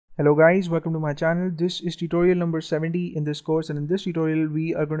Hello guys, welcome to my channel. This is tutorial number 70 in this course, and in this tutorial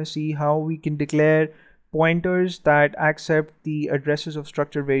we are going to see how we can declare pointers that accept the addresses of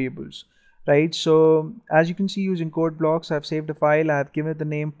structured variables. Right, so as you can see, using code blocks, I've saved a file. I've given it the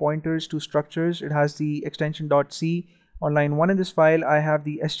name pointers to structures. It has the extension .c. On line 1 in this file I have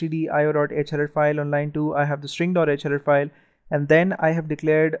the stdio.header file. On line 2 I have the string.header file, and then I have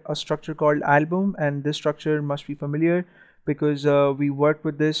declared a structure called album, and this structure must be familiar because we worked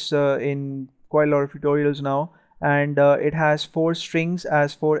with this in quite a lot of tutorials now. And it has 4 strings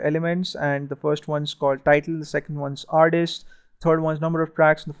as 4 elements, and the first one's called title, the second one's artist, third one's number of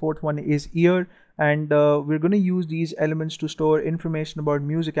tracks, and the fourth one is year. And we're going to use these elements to store information about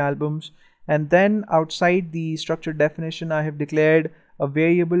music albums. And then outside the structure definition, I have declared a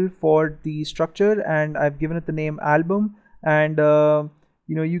variable for the structure, and I've given it the name album. And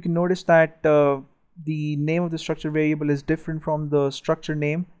you can notice that the name of the structure variable is different from the structure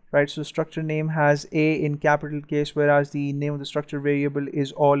name, right? So structure name has A in capital case, whereas the name of the structure variable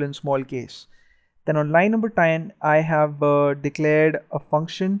is all in small case. Then on line number 10, I have declared a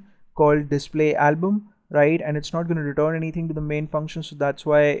function called display album, right? And it's not going to return anything to the main function, so that's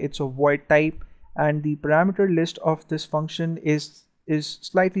why it's a void type. And the parameter list of this function is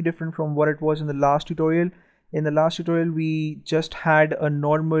slightly different from what it was in the last tutorial. In the last tutorial, we just had a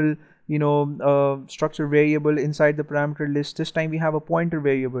normal structure variable inside the parameter list. This time we have a pointer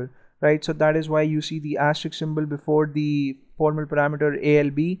variable, right? So that is why you see the asterisk symbol before the formal parameter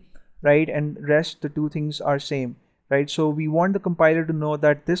ALB, right? And rest, the two things are same, right? So we want the compiler to know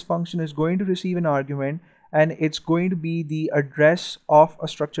that this function is going to receive an argument, and it's going to be the address of a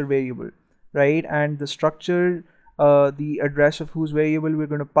structure variable, right? And the structure, the address of whose variable we're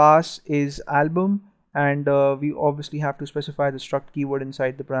going to pass is album, and we obviously have to specify the struct keyword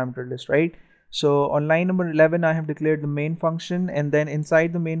inside the parameter list, right? So on line number 11, I have declared the main function, and then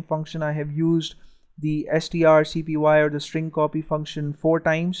inside the main function I have used the strcpy, or the string copy function, 4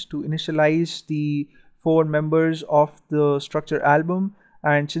 times to initialize the 4 members of the structure album.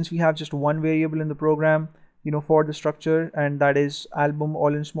 And since we have just one variable in the program, for the structure, and that is album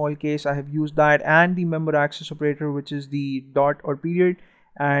all in small case, I have used that, and the member access operator, which is the dot or period.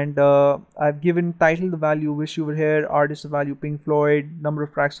 And I've given title the value Wish You Were Here, artist the value Pink Floyd, number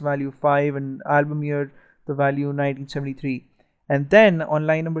of tracks the value 5, and album year the value 1973. And then on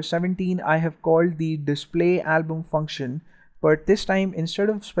line number 17, I have called the display album function, but this time instead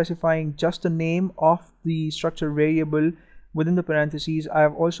of specifying just the name of the structure variable within the parentheses, I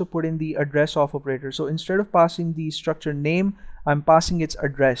have also put in the address of operator. So instead of passing the structure name, I'm passing its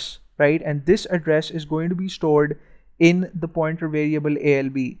address, right? And this address is going to be stored in the pointer variable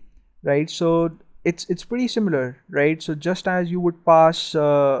ALB, right? So it's pretty similar, right? So just as you would pass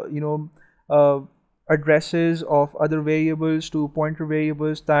addresses of other variables to pointer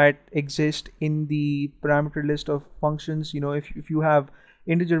variables that exist in the parameter list of functions, if you have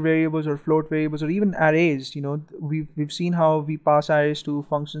integer variables or float variables or even arrays, we've seen how we pass arrays to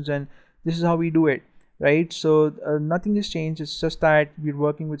functions, and this is how we do it, right? So nothing has changed. It's just that we're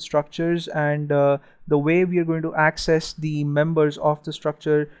working with structures, and the way we are going to access the members of the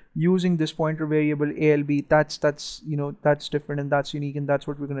structure using this pointer variable ALB, that's different, and that's unique, and that's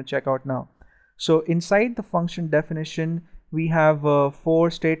what we're going to check out now. So inside the function definition, we have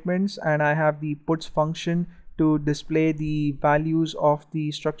 4 statements, and I have the puts function to display the values of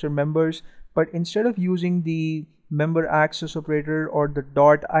the structure members. But instead of using the member access operator or the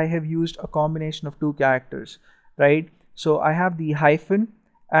dot, I have used a combination of 2 characters, right? So I have the hyphen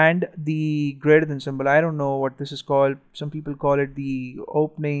and the greater than symbol. I don't know what this is called. Some people call it the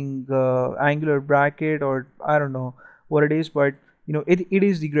opening angular bracket, or I don't know what it is, but it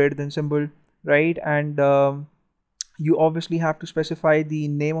is the greater than symbol, right? And you obviously have to specify the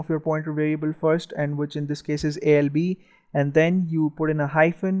name of your pointer variable first, and which in this case is ALB, and then you put in a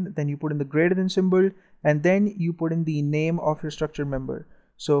hyphen, then you put in the greater than symbol, and then you put in the name of your structure member.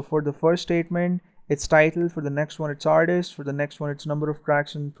 So for the first statement, it's title, for the next one it's artist, for the next one it's number of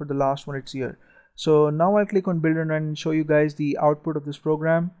tracks, and for the last one it's year. So now I'll click on build and run and show you guys the output of this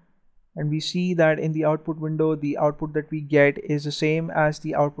program, and we see that in the output window, the output that we get is the same as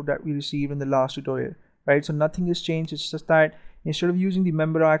the output that we received in the last tutorial, right? So nothing has changed. It's just that instead of using the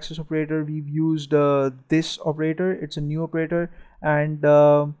member access operator, we've used this operator. It's a new operator, and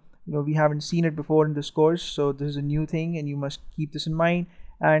we haven't seen it before in this course, so this is a new thing, and you must keep this in mind.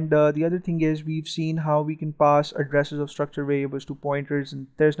 And the other thing is, we've seen how we can pass addresses of structure variables to pointers, and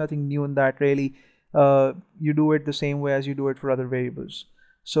there's nothing new in that really. You do it the same way as you do it for other variables.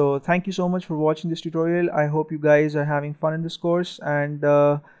 So thank you so much for watching this tutorial. I hope you guys are having fun in this course, and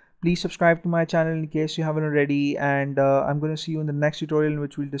Please subscribe to my channel in case you haven't already, and I'm going to see you in the next tutorial in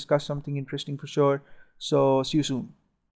which we'll discuss something interesting for sure. So see you soon.